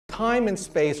Time and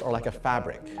space are like a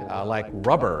fabric, like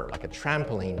rubber, like a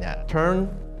trampoline net. Turn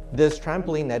this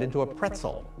trampoline net into a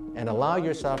pretzel and allow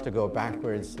yourself to go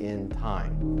backwards in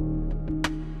time.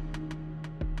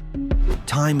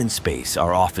 Time and space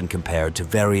are often compared to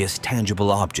various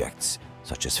tangible objects,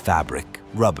 such as fabric,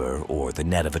 rubber, or the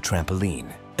net of a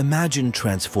trampoline. Imagine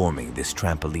transforming this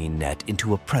trampoline net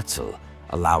into a pretzel,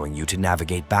 allowing you to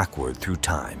navigate backward through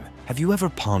time. Have you ever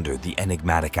pondered the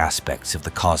enigmatic aspects of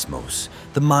the cosmos,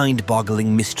 the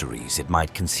mind-boggling mysteries it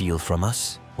might conceal from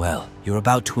us? Well, you're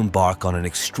about to embark on an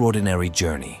extraordinary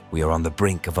journey. We are on the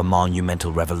brink of a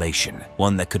monumental revelation,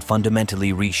 one that could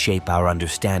fundamentally reshape our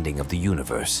understanding of the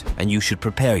universe, and you should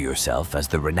prepare yourself as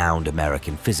the renowned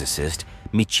American physicist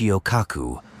Michio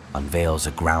Kaku unveils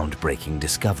a groundbreaking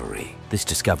discovery. This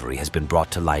discovery has been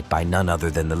brought to light by none other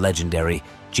than the legendary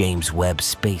James Webb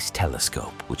Space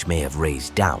Telescope, which may have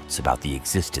raised doubts about the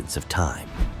existence of time.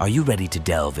 Are you ready to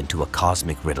delve into a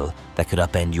cosmic riddle that could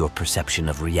upend your perception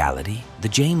of reality? The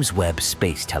James Webb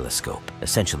Space Telescope,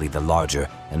 essentially the larger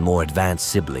and more advanced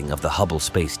sibling of the Hubble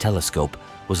Space Telescope,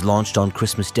 was launched on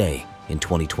Christmas Day in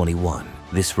 2021.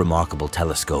 This remarkable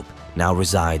telescope now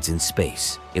resides in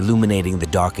space, illuminating the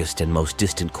darkest and most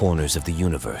distant corners of the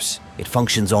universe. It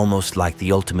functions almost like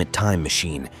the ultimate time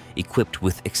machine, equipped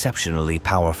with exceptionally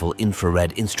powerful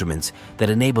infrared instruments that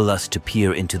enable us to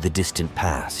peer into the distant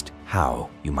past. How,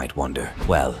 you might wonder?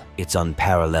 Well, its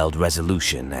unparalleled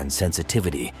resolution and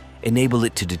sensitivity enable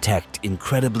it to detect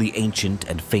incredibly ancient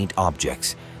and faint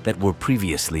objects that were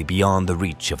previously beyond the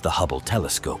reach of the Hubble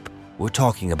telescope. We're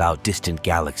talking about distant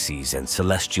galaxies and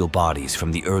celestial bodies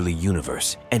from the early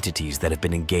universe, entities that have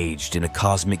been engaged in a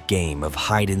cosmic game of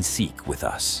hide-and-seek with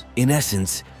us. In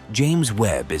essence, James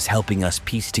Webb is helping us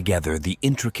piece together the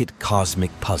intricate cosmic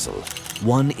puzzle,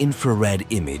 one infrared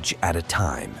image at a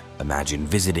time. Imagine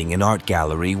visiting an art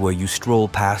gallery where you stroll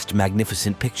past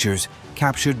magnificent pictures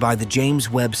captured by the James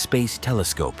Webb Space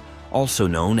Telescope, also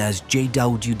known as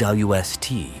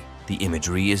JWST. The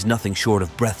imagery is nothing short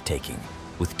of breathtaking,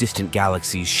 with distant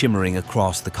galaxies shimmering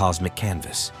across the cosmic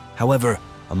canvas. However,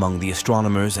 among the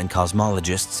astronomers and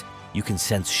cosmologists, you can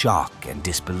sense shock and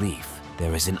disbelief.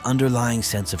 There is an underlying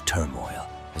sense of turmoil,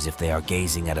 as if they are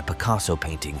gazing at a Picasso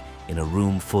painting in a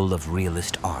room full of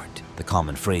realist art. The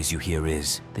common phrase you hear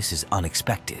is, "This is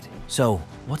unexpected." So,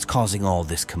 what's causing all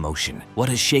this commotion? What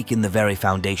has shaken the very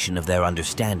foundation of their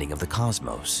understanding of the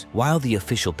cosmos? While the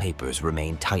official papers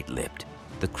remain tight-lipped,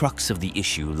 the crux of the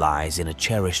issue lies in a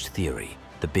cherished theory: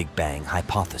 the Big Bang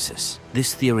hypothesis.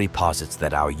 This theory posits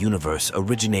that our universe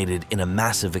originated in a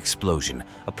massive explosion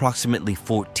approximately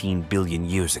 14 billion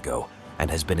years ago and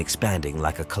has been expanding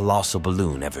like a colossal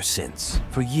balloon ever since.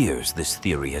 For years, this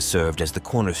theory has served as the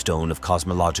cornerstone of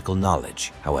cosmological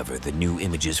knowledge. However, the new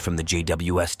images from the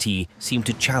JWST seem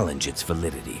to challenge its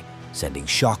validity, sending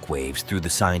shockwaves through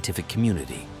the scientific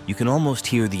community. You can almost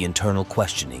hear the internal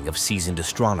questioning of seasoned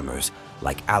astronomers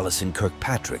like Allison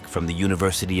Kirkpatrick from the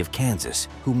University of Kansas,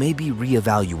 who may be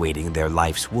reevaluating their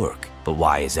life's work. But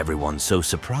why is everyone so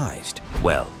surprised?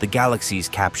 Well, the galaxies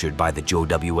captured by the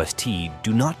JWST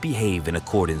do not behave in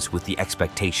accordance with the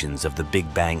expectations of the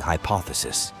Big Bang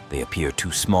hypothesis. They appear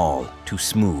too small, too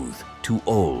smooth, too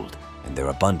old, and their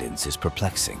abundance is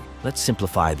perplexing. Let's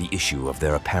simplify the issue of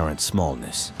their apparent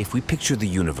smallness. If we picture the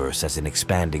universe as an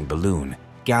expanding balloon,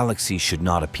 galaxies should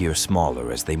not appear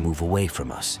smaller as they move away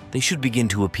from us. They should begin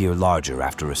to appear larger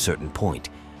after a certain point,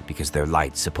 because their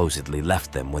light supposedly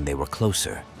left them when they were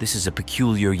closer. This is a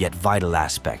peculiar yet vital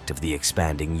aspect of the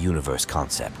expanding universe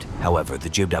concept. However,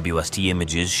 the JWST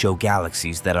images show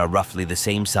galaxies that are roughly the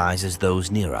same size as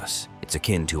those near us. It's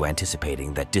akin to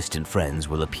anticipating that distant friends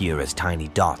will appear as tiny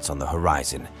dots on the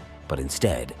horizon, but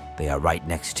instead, they are right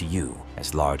next to you,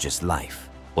 as large as life.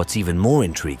 What's even more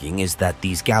intriguing is that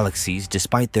these galaxies,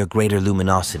 despite their greater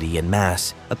luminosity and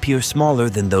mass, appear smaller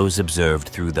than those observed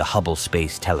through the Hubble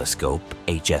Space Telescope,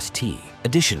 HST.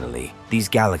 Additionally, these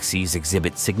galaxies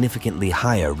exhibit significantly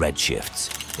higher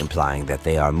redshifts, implying that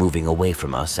they are moving away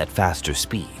from us at faster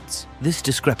speeds. This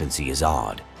discrepancy is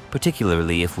odd,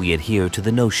 particularly if we adhere to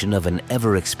the notion of an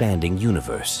ever-expanding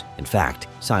universe. In fact,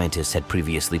 scientists had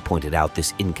previously pointed out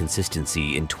this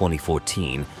inconsistency in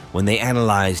 2014 when they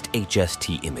analyzed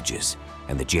HST images,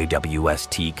 and the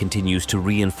JWST continues to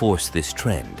reinforce this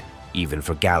trend, even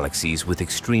for galaxies with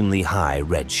extremely high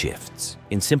redshifts.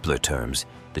 In simpler terms,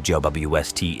 the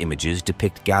JWST images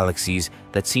depict galaxies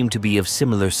that seem to be of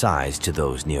similar size to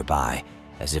those nearby,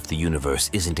 as if the universe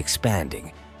isn't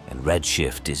expanding, and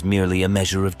redshift is merely a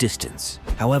measure of distance.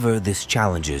 However, this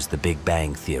challenges the Big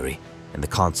Bang theory and the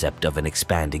concept of an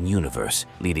expanding universe,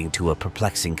 leading to a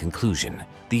perplexing conclusion.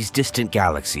 These distant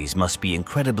galaxies must be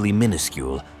incredibly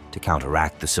minuscule to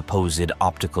counteract the supposed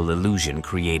optical illusion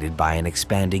created by an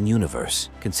expanding universe.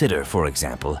 Consider, for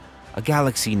example, a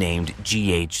galaxy named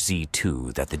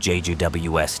GHZ2 that the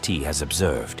JWST has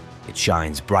observed. It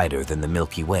shines brighter than the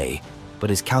Milky Way, but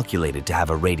is calculated to have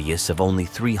a radius of only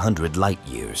 300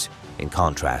 light-years, in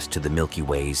contrast to the Milky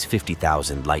Way's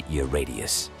 50,000 light-year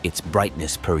radius. Its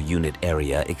brightness per unit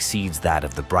area exceeds that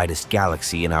of the brightest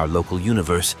galaxy in our local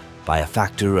universe by a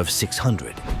factor of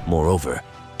 600. Moreover,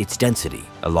 its density,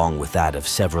 along with that of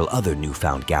several other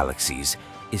newfound galaxies,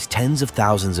 is tens of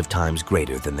thousands of times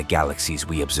greater than the galaxies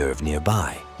we observe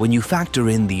nearby. When you factor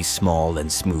in these small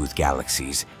and smooth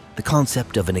galaxies, the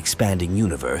concept of an expanding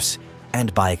universe,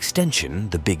 and by extension,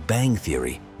 the Big Bang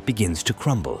Theory, begins to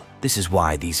crumble. This is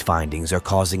why these findings are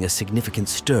causing a significant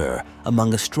stir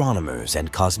among astronomers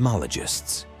and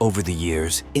cosmologists. Over the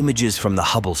years, images from the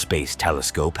Hubble Space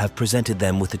Telescope have presented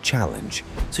them with a challenge,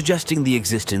 suggesting the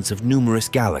existence of numerous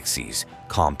galaxies,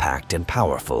 compact and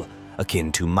powerful,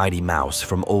 akin to Mighty Mouse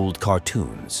from old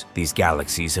cartoons. These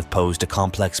galaxies have posed a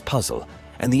complex puzzle,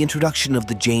 and the introduction of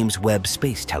the James Webb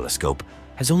Space Telescope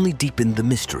has only deepened the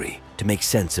mystery. To make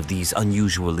sense of these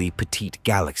unusually petite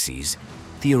galaxies,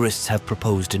 theorists have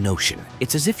proposed a notion.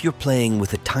 It's as if you're playing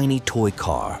with a tiny toy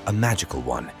car, a magical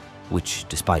one, which,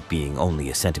 despite being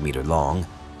only a centimeter long,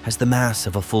 has the mass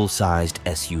of a full-sized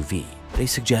SUV. They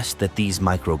suggest that these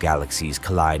microgalaxies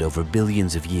collide over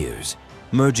billions of years,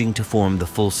 merging to form the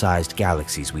full-sized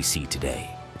galaxies we see today.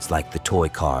 It's like the toy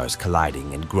cars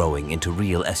colliding and growing into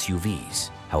real SUVs.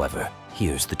 However,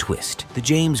 here's the twist. The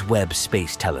James Webb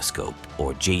Space Telescope,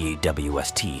 or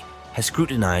JWST, has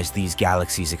scrutinized these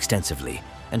galaxies extensively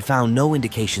and found no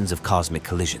indications of cosmic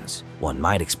collisions. One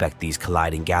might expect these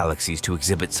colliding galaxies to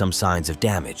exhibit some signs of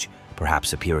damage,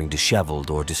 perhaps appearing disheveled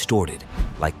or distorted,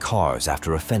 like cars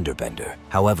after a fender bender.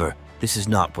 However, this is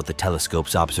not what the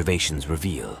telescope's observations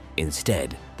reveal.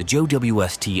 Instead, the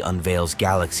JWST unveils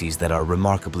galaxies that are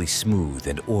remarkably smooth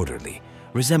and orderly,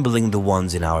 resembling the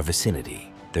ones in our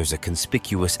vicinity. There's a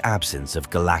conspicuous absence of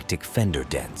galactic fender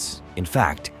dents. In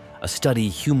fact, a study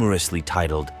humorously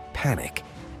titled Panic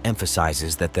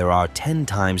emphasizes that there are 10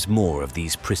 times more of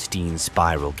these pristine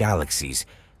spiral galaxies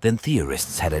than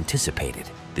theorists had anticipated.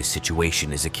 This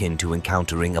situation is akin to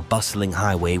encountering a bustling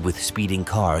highway with speeding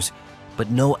cars, but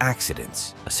no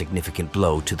accidents, a significant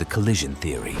blow to the collision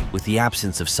theory. With the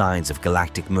absence of signs of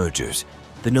galactic mergers,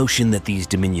 the notion that these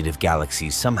diminutive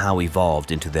galaxies somehow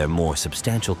evolved into their more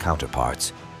substantial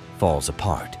counterparts falls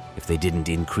apart. If they didn't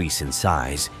increase in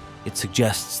size, it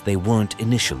suggests they weren't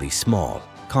initially small.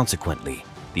 Consequently,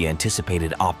 the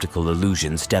anticipated optical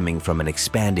illusion stemming from an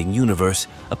expanding universe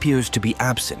appears to be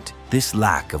absent. This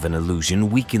lack of an illusion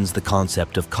weakens the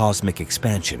concept of cosmic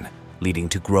expansion, leading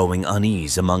to growing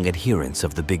unease among adherents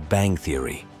of the Big Bang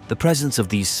Theory. The presence of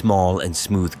these small and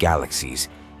smooth galaxies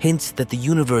hints that the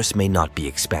universe may not be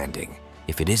expanding.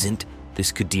 If it isn't,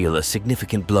 this could deal a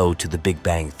significant blow to the Big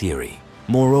Bang Theory.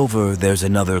 Moreover, there's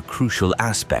another crucial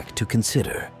aspect to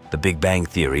consider. The Big Bang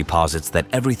Theory posits that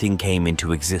everything came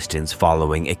into existence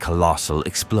following a colossal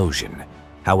explosion.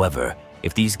 However,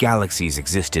 if these galaxies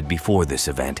existed before this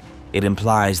event, it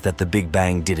implies that the Big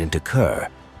Bang didn't occur,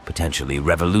 potentially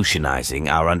revolutionizing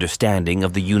our understanding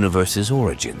of the universe's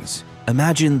origins.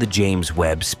 Imagine the James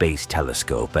Webb Space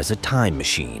Telescope as a time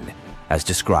machine, as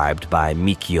described by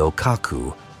Michio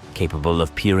Kaku, capable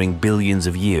of peering billions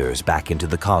of years back into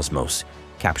the cosmos,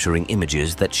 capturing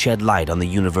images that shed light on the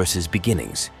universe's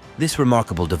beginnings. This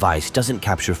remarkable device doesn't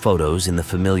capture photos in the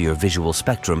familiar visual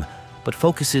spectrum, but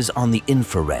focuses on the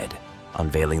infrared,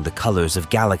 unveiling the colors of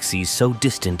galaxies so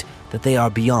distant that they are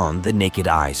beyond the naked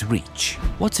eye's reach.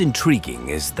 What's intriguing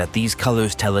is that these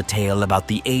colors tell a tale about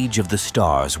the age of the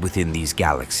stars within these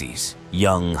galaxies.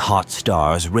 Young, hot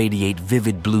stars radiate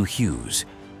vivid blue hues,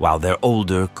 while their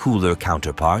older, cooler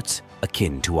counterparts,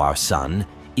 akin to our sun,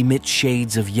 emit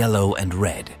shades of yellow and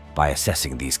red. By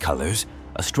assessing these colors,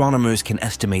 astronomers can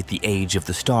estimate the age of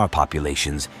the star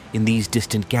populations in these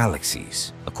distant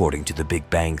galaxies. According to the Big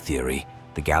Bang Theory,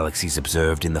 the galaxies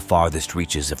observed in the farthest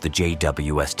reaches of the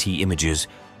JWST images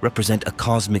represent a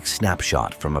cosmic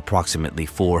snapshot from approximately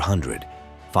 500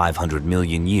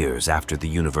 million years after the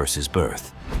universe's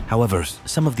birth. However,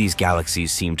 some of these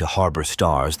galaxies seem to harbor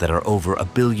stars that are over 1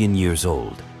 billion years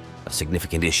old, a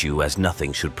significant issue as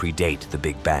nothing should predate the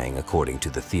Big Bang according to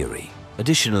the theory.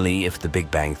 Additionally, if the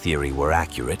Big Bang Theory were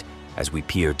accurate, as we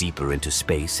peer deeper into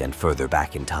space and further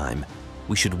back in time,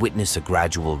 we should witness a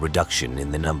gradual reduction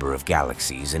in the number of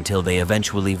galaxies until they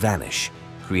eventually vanish,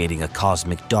 creating a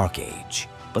cosmic dark age.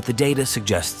 But the data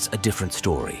suggests a different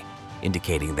story.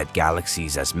 indicating that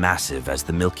galaxies as massive as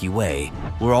the Milky Way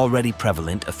were already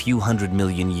prevalent a few 100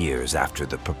 million years after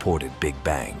the purported Big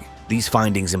Bang. These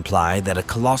findings imply that a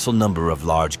colossal number of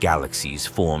large galaxies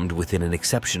formed within an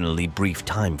exceptionally brief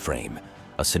time frame,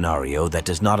 a scenario that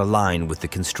does not align with the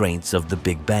constraints of the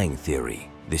Big Bang theory.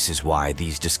 This is why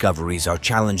these discoveries are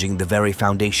challenging the very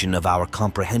foundation of our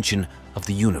comprehension of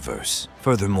the universe.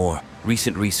 Furthermore,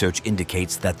 recent research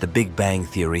indicates that the Big Bang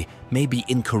theory may be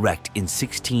incorrect in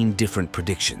 16 different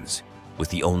predictions, with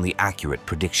the only accurate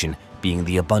prediction being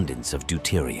the abundance of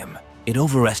deuterium. It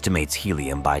overestimates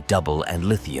helium by double and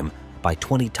lithium by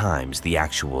 20 times the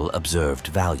actual observed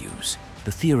values.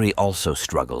 The theory also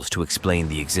struggles to explain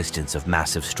the existence of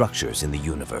massive structures in the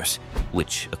universe,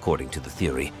 which, according to the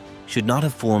theory, should not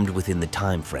have formed within the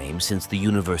time frame since the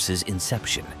universe's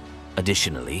inception.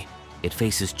 Additionally, it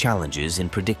faces challenges in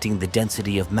predicting the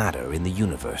density of matter in the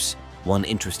universe. One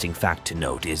interesting fact to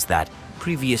note is that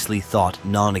previously thought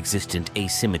non-existent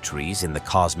asymmetries in the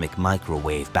cosmic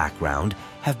microwave background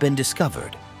have been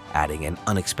discovered, adding an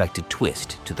unexpected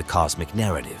twist to the cosmic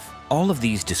narrative. All of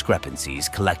these discrepancies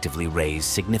collectively raise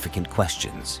significant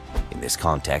questions. In this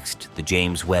context, the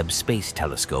James Webb Space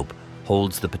Telescope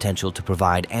holds the potential to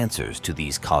provide answers to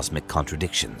these cosmic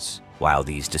contradictions. While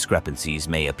these discrepancies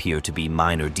may appear to be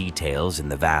minor details in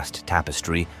the vast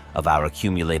tapestry of our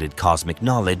accumulated cosmic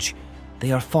knowledge,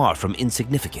 they are far from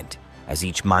insignificant, as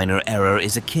each minor error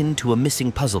is akin to a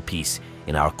missing puzzle piece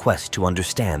in our quest to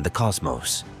understand the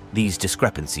cosmos. These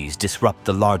discrepancies disrupt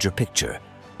the larger picture,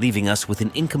 leaving us with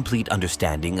an incomplete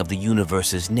understanding of the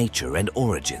universe's nature and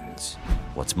origins.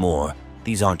 What's more,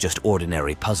 these aren't just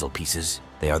ordinary puzzle pieces.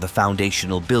 They are the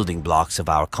foundational building blocks of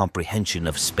our comprehension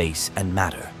of space and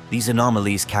matter. These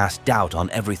anomalies cast doubt on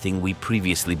everything we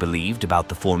previously believed about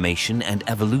the formation and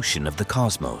evolution of the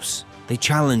cosmos. They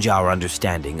challenge our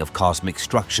understanding of cosmic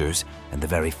structures and the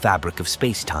very fabric of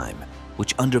space-time,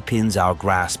 which underpins our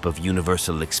grasp of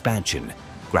universal expansion,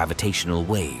 gravitational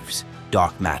waves,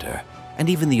 dark matter, and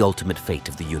even the ultimate fate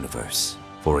of the universe.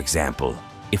 For example,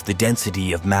 if the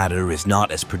density of matter is not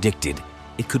as predicted,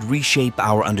 it could reshape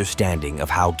our understanding of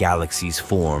how galaxies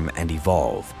form and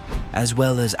evolve, as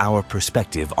well as our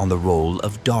perspective on the role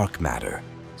of dark matter.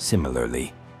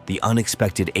 Similarly, the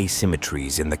unexpected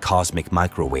asymmetries in the cosmic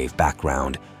microwave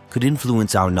background could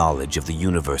influence our knowledge of the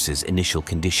universe's initial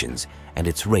conditions and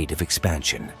its rate of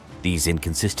expansion. These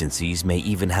inconsistencies may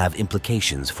even have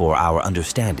implications for our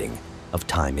understanding of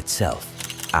time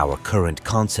itself. Our current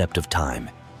concept of time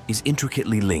is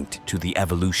intricately linked to the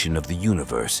evolution of the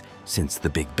universe since the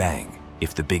Big Bang.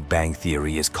 If the Big Bang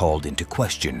theory is called into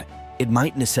question, it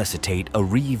might necessitate a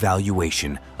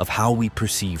re-evaluation of how we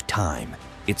perceive time,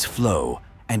 its flow,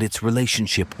 and its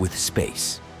relationship with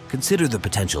space. Consider the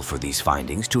potential for these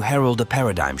findings to herald a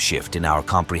paradigm shift in our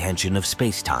comprehension of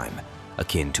space-time,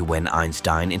 akin to when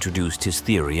Einstein introduced his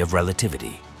theory of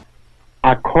relativity.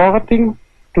 According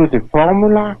to the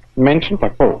formula mentioned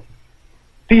above,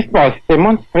 this was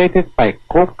demonstrated by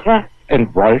Kaku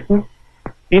and Walton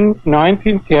in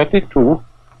 1932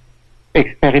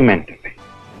 experimentally.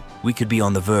 We could be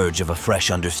on the verge of a fresh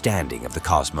understanding of the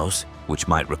cosmos, which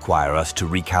might require us to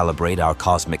recalibrate our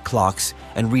cosmic clocks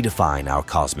and redefine our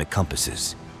cosmic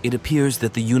compasses. It appears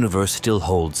that the universe still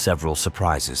holds several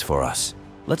surprises for us.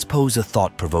 Let's pose a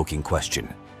thought-provoking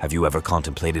question. Have you ever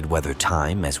contemplated whether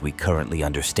time, as we currently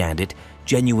understand it,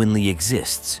 genuinely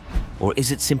exists? Or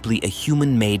is it simply a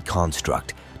human-made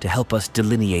construct to help us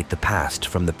delineate the past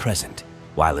from the present?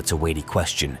 While it's a weighty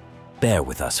question, bear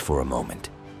with us for a moment.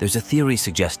 There's a theory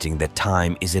suggesting that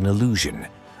time is an illusion,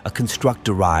 a construct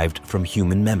derived from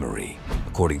human memory.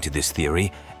 According to this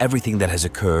theory, everything that has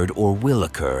occurred or will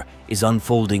occur is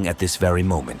unfolding at this very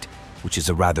moment, which is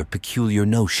a rather peculiar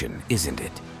notion, isn't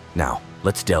it? Now,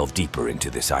 let's delve deeper into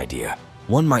this idea.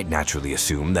 One might naturally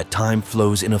assume that time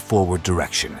flows in a forward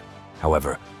direction.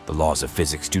 However, the laws of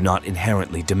physics do not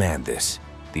inherently demand this.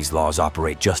 These laws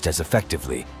operate just as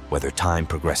effectively, whether time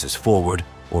progresses forward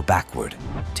or backward.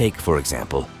 Take, for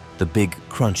example, the Big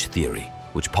Crunch theory,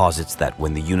 which posits that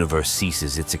when the universe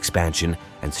ceases its expansion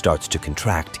and starts to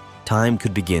contract, time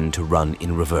could begin to run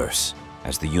in reverse.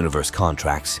 As the universe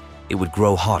contracts, it would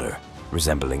grow hotter,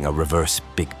 resembling a reverse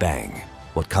Big Bang.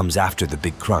 What comes after the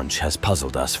Big Crunch has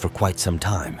puzzled us for quite some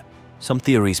time. Some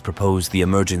theories propose the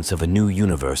emergence of a new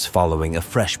universe following a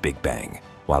fresh Big Bang,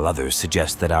 while others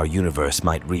suggest that our universe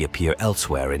might reappear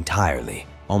elsewhere entirely,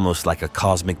 almost like a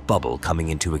cosmic bubble coming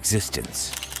into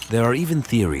existence. There are even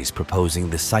theories proposing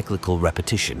the cyclical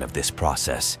repetition of this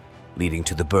process, leading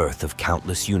to the birth of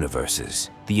countless universes.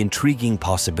 The intriguing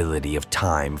possibility of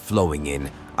time flowing in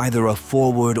either a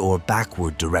forward or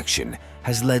backward direction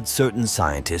has led certain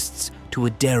scientists to a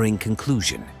daring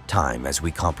conclusion. Time, as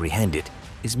we comprehend it,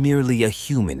 is merely a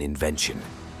human invention.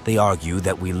 They argue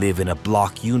that we live in a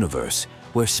block universe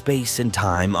where space and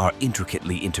time are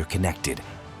intricately interconnected,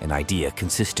 an idea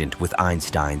consistent with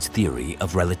Einstein's theory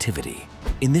of relativity.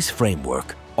 In this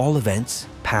framework, all events,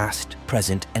 past,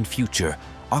 present, and future,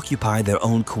 occupy their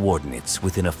own coordinates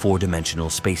within a four-dimensional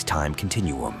space-time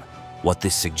continuum. What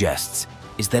this suggests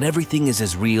is that everything is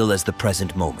as real as the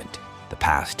present moment. The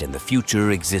past and the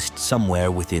future exist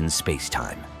somewhere within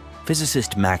space-time.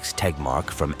 Physicist Max Tegmark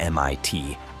from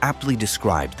MIT aptly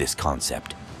described this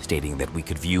concept, stating that we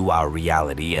could view our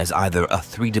reality as either a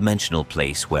three-dimensional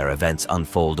place where events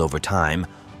unfold over time,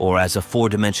 or as a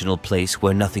four-dimensional place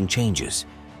where nothing changes.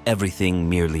 Everything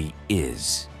merely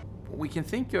is. We can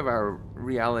think of our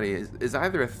reality as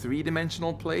either a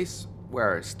three-dimensional place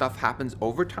where stuff happens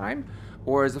over time,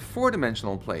 or as a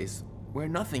four-dimensional place where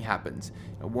nothing happens.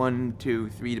 1, 2,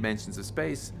 3 dimensions of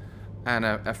space and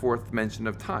a fourth dimension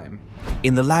of time.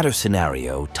 In the latter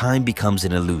scenario, time becomes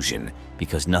an illusion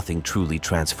because nothing truly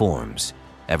transforms.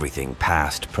 Everything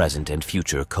past, present, and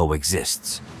future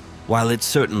coexists. While it's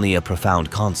certainly a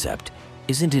profound concept,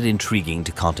 isn't it intriguing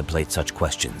to contemplate such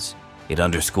questions? It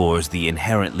underscores the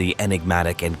inherently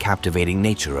enigmatic and captivating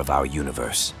nature of our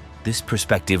universe. This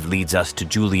perspective leads us to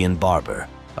Julian Barber,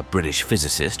 a British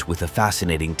physicist with a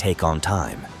fascinating take on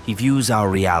time. He views our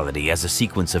reality as a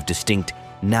sequence of distinct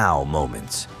now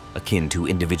moments, akin to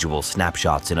individual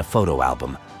snapshots in a photo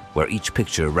album, where each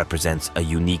picture represents a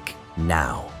unique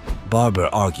now. Barber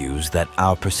argues that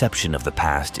our perception of the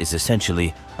past is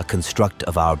essentially a construct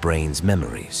of our brain's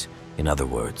memories. In other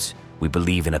words, we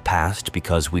believe in a past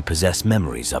because we possess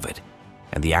memories of it,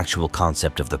 and the actual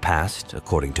concept of the past,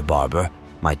 according to Barber,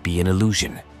 might be an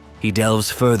illusion. He delves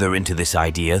further into this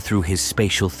idea through his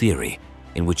spatial theory,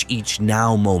 in which each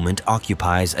now moment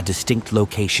occupies a distinct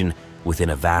location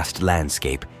within a vast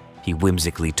landscape he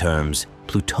whimsically terms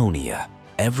Plutonia.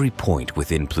 Every point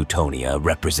within Plutonia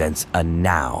represents a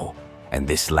now, and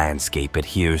this landscape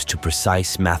adheres to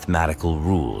precise mathematical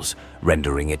rules,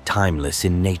 rendering it timeless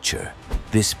in nature.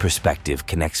 This perspective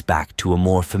connects back to a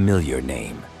more familiar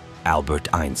name,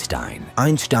 Albert Einstein.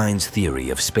 Einstein's theory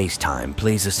of space-time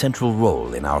plays a central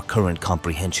role in our current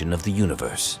comprehension of the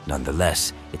universe.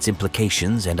 Nonetheless, its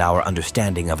implications and our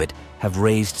understanding of it have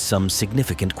raised some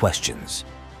significant questions.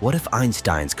 What if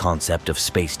Einstein's concept of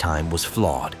space-time was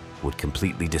flawed? Would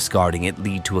completely discarding it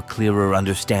lead to a clearer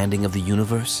understanding of the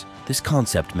universe? This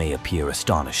concept may appear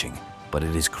astonishing, but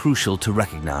it is crucial to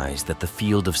recognize that the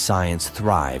field of science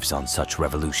thrives on such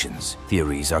revolutions.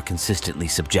 Theories are consistently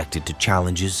subjected to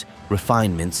challenges,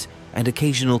 refinements, and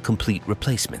occasional complete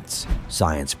replacements.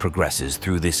 Science progresses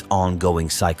through this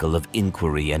ongoing cycle of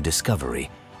inquiry and discovery,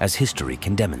 as history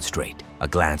can demonstrate. A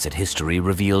glance at history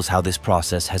reveals how this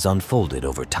process has unfolded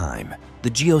over time. The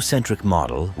geocentric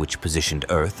model, which positioned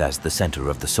Earth as the center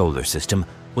of the solar system,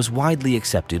 was widely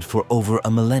accepted for over a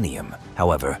millennium.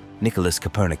 However, Nicholas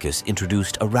Copernicus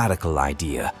introduced a radical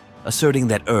idea, asserting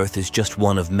that Earth is just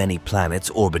one of many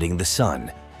planets orbiting the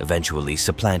Sun, eventually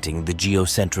supplanting the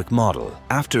geocentric model.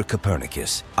 After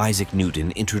Copernicus, Isaac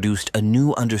Newton introduced a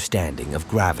new understanding of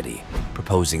gravity,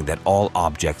 proposing that all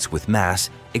objects with mass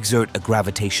exert a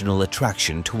gravitational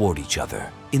attraction toward each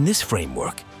other. In this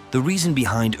framework, the reason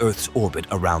behind Earth's orbit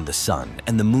around the Sun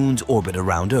and the Moon's orbit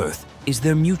around Earth is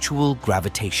their mutual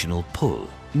gravitational pull.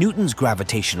 Newton's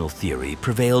gravitational theory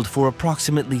prevailed for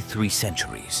approximately 3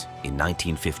 centuries. In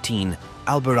 1915,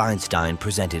 Albert Einstein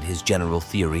presented his general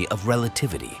theory of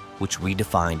relativity, which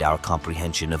redefined our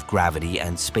comprehension of gravity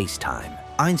and space-time.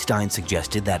 Einstein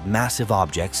suggested that massive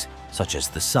objects, such as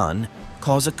the Sun,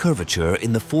 cause a curvature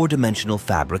in the four-dimensional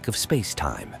fabric of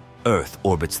space-time. Earth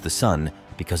orbits the Sun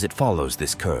because it follows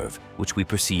this curve, which we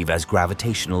perceive as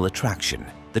gravitational attraction.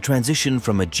 The transition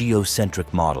from a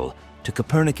geocentric model to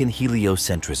Copernican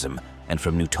heliocentrism and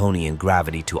from Newtonian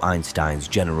gravity to Einstein's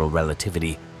general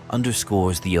relativity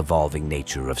underscores the evolving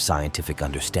nature of scientific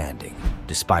understanding.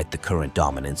 Despite the current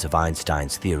dominance of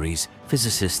Einstein's theories,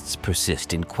 physicists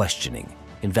persist in questioning,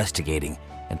 investigating,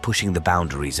 and pushing the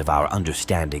boundaries of our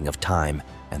understanding of time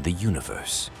and the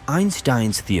universe.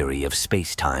 Einstein's theory of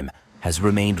space-time has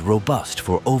remained robust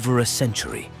for over a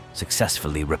century,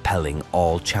 successfully repelling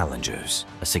all challengers.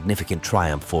 A significant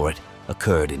triumph for it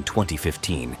occurred in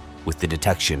 2015 with the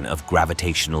detection of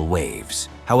gravitational waves.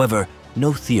 However,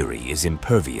 no theory is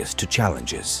impervious to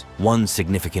challenges. One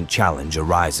significant challenge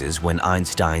arises when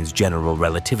Einstein's general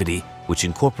relativity, which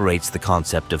incorporates the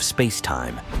concept of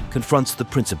space-time, confronts the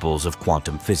principles of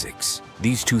quantum physics.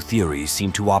 These two theories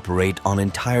seem to operate on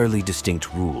entirely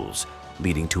distinct rules,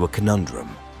 leading to a conundrum.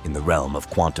 In the realm of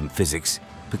quantum physics,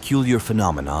 peculiar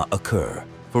phenomena occur.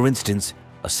 For instance,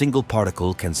 a single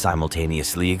particle can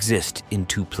simultaneously exist in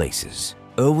two places.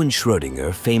 Erwin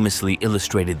Schrödinger famously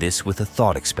illustrated this with a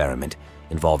thought experiment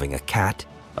involving a cat,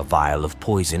 a vial of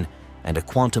poison, and a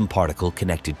quantum particle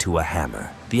connected to a hammer.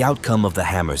 The outcome of the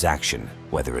hammer's action,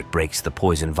 whether it breaks the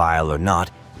poison vial or not,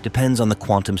 depends on the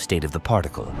quantum state of the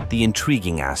particle. The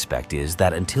intriguing aspect is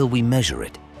that until we measure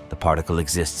it, the particle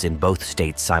exists in both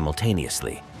states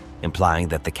simultaneously, implying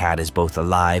that the cat is both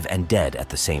alive and dead at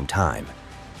the same time.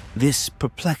 This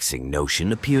perplexing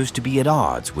notion appears to be at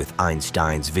odds with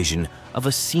Einstein's vision of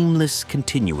a seamless,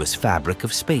 continuous fabric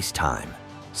of space-time.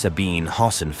 Sabine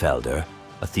Hossenfelder,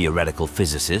 a theoretical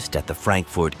physicist at the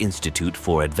Frankfurt Institute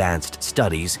for Advanced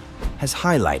Studies, has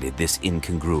highlighted this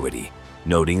incongruity,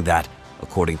 noting that,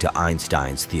 according to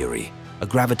Einstein's theory, a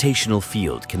gravitational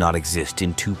field cannot exist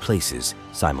in two places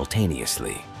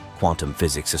simultaneously. Quantum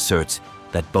physics asserts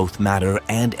that both matter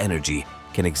and energy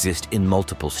can exist in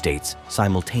multiple states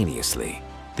simultaneously.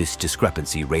 This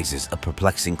discrepancy raises a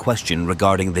perplexing question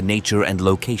regarding the nature and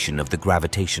location of the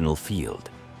gravitational field.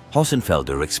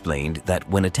 Hossenfelder explained that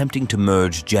when attempting to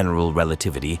merge general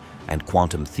relativity and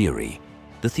quantum theory,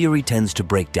 the theory tends to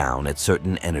break down at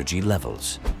certain energy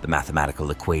levels. The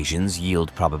mathematical equations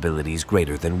yield probabilities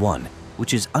greater than 1,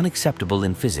 which is unacceptable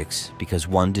in physics because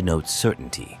 1 denotes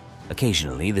certainty.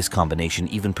 Occasionally, this combination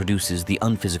even produces the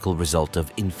unphysical result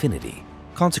of infinity.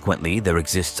 Consequently, there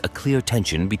exists a clear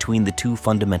tension between the two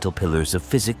fundamental pillars of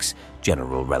physics,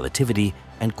 general relativity,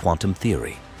 and quantum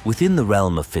theory. Within the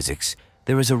realm of physics,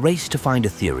 there is a race to find a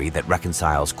theory that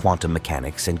reconciles quantum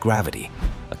mechanics and gravity,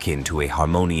 akin to a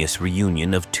harmonious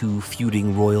reunion of two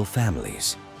feuding royal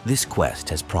families. This quest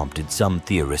has prompted some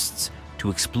theorists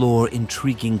to explore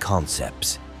intriguing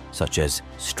concepts, such as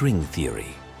string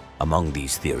theory. Among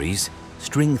these theories,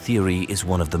 string theory is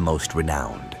one of the most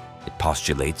renowned. It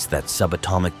postulates that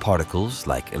subatomic particles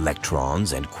like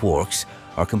electrons and quarks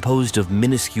are composed of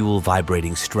minuscule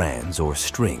vibrating strands or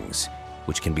strings,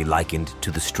 which can be likened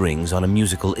to the strings on a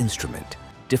musical instrument.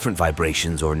 Different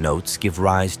vibrations or notes give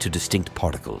rise to distinct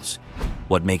particles.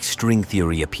 What makes string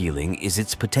theory appealing is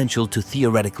its potential to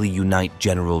theoretically unite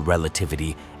general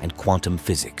relativity and quantum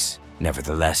physics.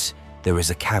 Nevertheless, there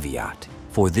is a caveat.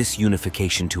 For this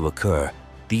unification to occur,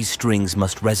 these strings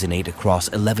must resonate across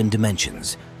 11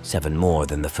 dimensions, 7 more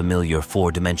than the familiar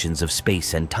 4 dimensions of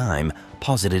space and time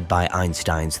posited by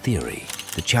Einstein's theory.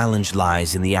 The challenge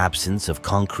lies in the absence of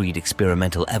concrete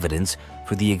experimental evidence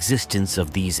for the existence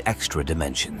of these extra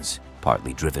dimensions.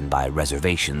 Partly driven by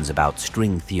reservations about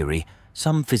string theory,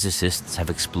 some physicists have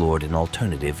explored an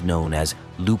alternative known as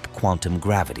loop quantum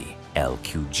gravity,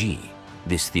 LQG.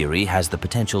 This theory has the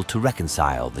potential to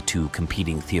reconcile the two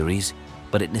competing theories,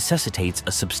 but it necessitates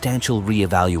a substantial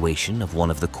re-evaluation of one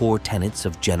of the core tenets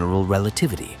of general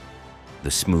relativity,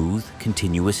 the smooth,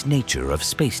 continuous nature of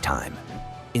space-time.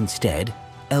 Instead,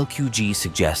 LQG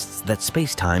suggests that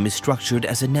space-time is structured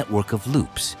as a network of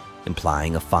loops,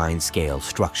 implying a fine-scale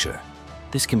structure.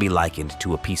 This can be likened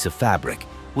to a piece of fabric,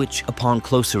 which, upon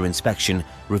closer inspection,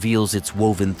 reveals its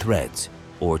woven threads,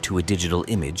 or to a digital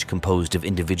image composed of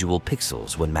individual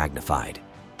pixels when magnified.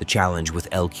 The challenge with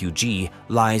LQG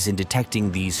lies in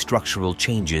detecting these structural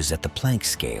changes at the Planck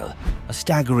scale, a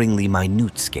staggeringly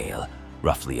minute scale,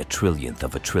 roughly a trillionth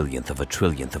of a trillionth of a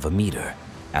trillionth of a meter.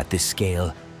 At this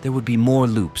scale, there would be more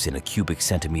loops in a cubic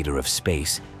centimeter of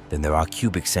space than there are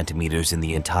cubic centimeters in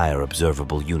the entire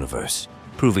observable universe.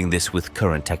 Proving this with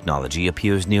current technology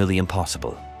appears nearly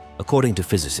impossible. According to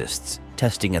physicists,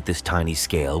 testing at this tiny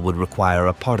scale would require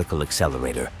a particle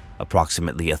accelerator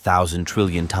approximately 1,000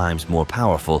 trillion times more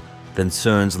powerful than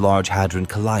CERN's Large Hadron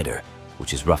Collider,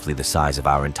 which is roughly the size of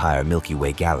our entire Milky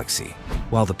Way galaxy.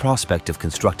 While the prospect of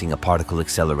constructing a particle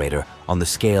accelerator on the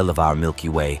scale of our Milky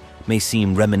Way may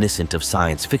seem reminiscent of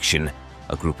science fiction,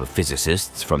 a group of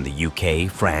physicists from the UK,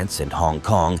 France, and Hong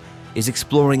Kong is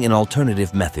exploring an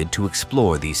alternative method to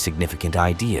explore these significant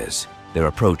ideas. Their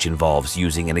approach involves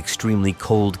using an extremely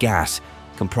cold gas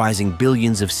comprising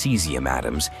billions of cesium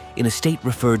atoms in a state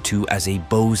referred to as a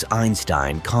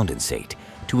Bose-Einstein condensate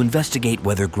to investigate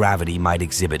whether gravity might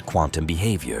exhibit quantum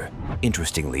behavior.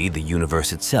 Interestingly, the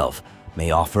universe itself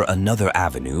may offer another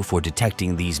avenue for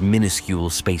detecting these minuscule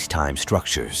space-time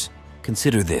structures.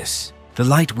 Consider this. The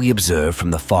light we observe from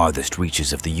the farthest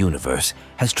reaches of the universe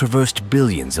has traversed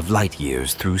billions of light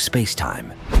years through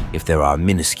space-time. If there are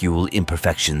minuscule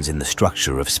imperfections in the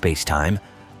structure of space-time,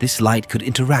 this light could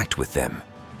interact with them.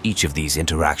 Each of these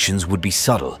interactions would be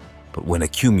subtle, but when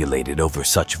accumulated over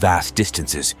such vast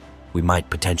distances, we might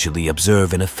potentially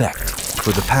observe an effect.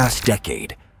 For the past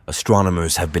decade,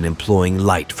 astronomers have been employing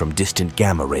light from distant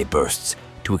gamma-ray bursts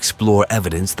to explore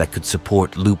evidence that could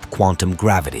support loop quantum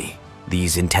gravity.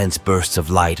 These intense bursts of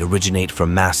light originate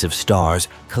from massive stars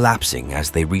collapsing as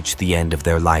they reach the end of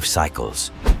their life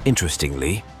cycles.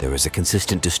 Interestingly, there is a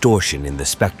consistent distortion in the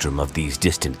spectrum of these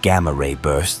distant gamma-ray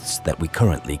bursts that we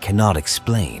currently cannot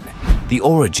explain. The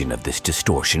origin of this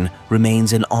distortion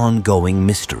remains an ongoing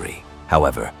mystery.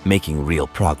 However, making real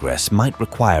progress might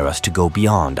require us to go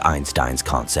beyond Einstein's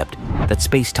concept that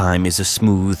space-time is a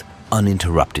smooth,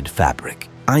 uninterrupted fabric.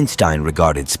 Einstein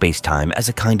regarded space-time as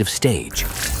a kind of stage,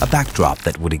 a backdrop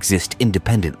that would exist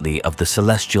independently of the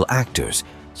celestial actors,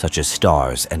 such as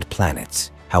stars and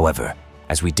planets. However,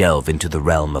 as we delve into the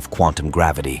realm of quantum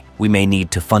gravity, we may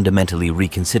need to fundamentally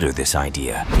reconsider this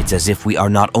idea. It's as if we are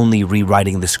not only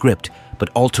rewriting the script,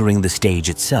 but altering the stage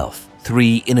itself.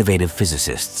 Three innovative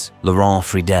physicists, Laurent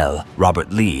Friedel,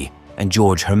 Robert Lee, and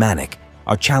George Hermannick,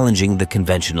 are challenging the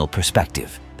conventional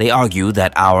perspective. They argue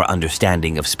that our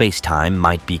understanding of space-time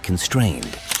might be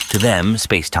constrained. To them,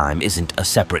 space-time isn't a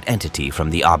separate entity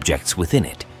from the objects within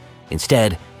it.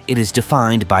 Instead, it is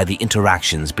defined by the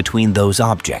interactions between those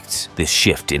objects. This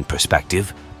shift in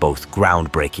perspective, both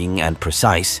groundbreaking and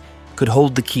precise, could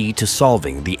hold the key to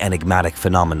solving the enigmatic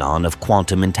phenomenon of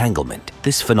quantum entanglement.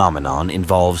 This phenomenon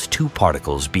involves two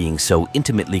particles being so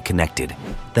intimately connected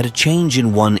that a change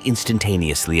in one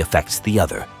instantaneously affects the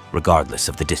other, regardless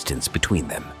of the distance between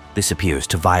them. This appears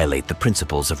to violate the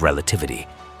principles of relativity,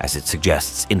 as it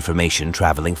suggests information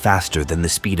traveling faster than the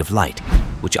speed of light,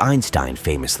 which Einstein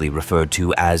famously referred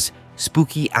to as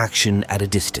spooky action at a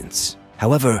distance.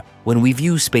 However, when we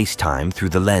view space-time through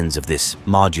the lens of this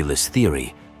modulus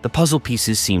theory, the puzzle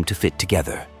pieces seem to fit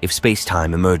together. If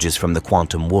space-time emerges from the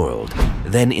quantum world,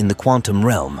 then in the quantum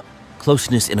realm,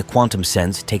 closeness in a quantum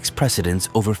sense takes precedence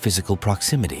over physical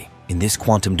proximity. In this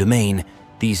quantum domain,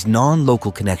 these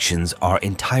non-local connections are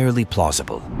entirely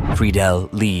plausible. Friedel,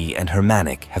 Lee, and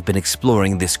Hermannick have been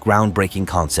exploring this groundbreaking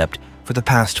concept for the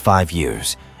past 5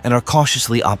 years and are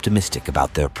cautiously optimistic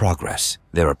about their progress.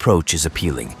 Their approach is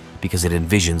appealing because it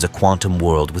envisions a quantum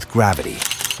world with gravity,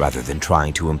 rather than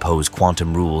trying to impose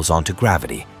quantum rules onto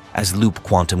gravity, as loop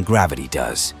quantum gravity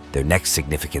does. Their next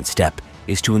significant step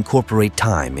is to incorporate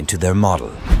time into their model.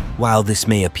 While this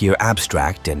may appear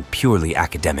abstract and purely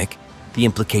academic, the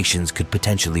implications could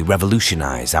potentially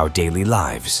revolutionize our daily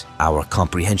lives. Our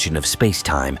comprehension of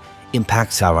space-time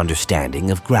impacts our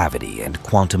understanding of gravity and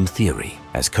quantum theory.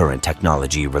 As current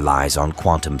technology relies on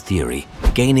quantum theory,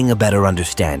 gaining a better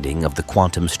understanding of the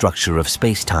quantum structure of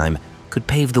space-time could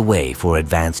pave the way for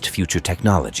advanced future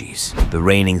technologies. The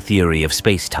reigning theory of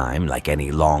space-time, like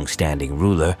any long-standing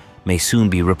ruler, may soon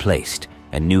be replaced,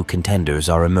 and new contenders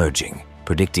are emerging.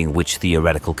 Predicting which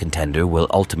theoretical contender will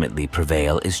ultimately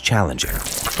prevail is challenging,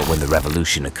 but when the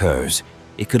revolution occurs,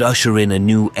 it could usher in a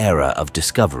new era of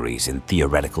discoveries in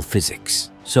theoretical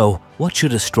physics. So, what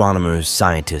should astronomers,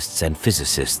 scientists, and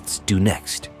physicists do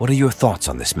next? What are your thoughts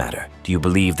on this matter? Do you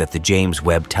believe that the James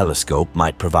Webb Telescope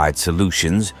might provide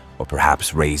solutions, or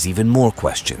perhaps raise even more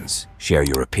questions? Share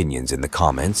your opinions in the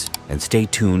comments, and stay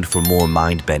tuned for more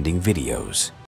mind-bending videos.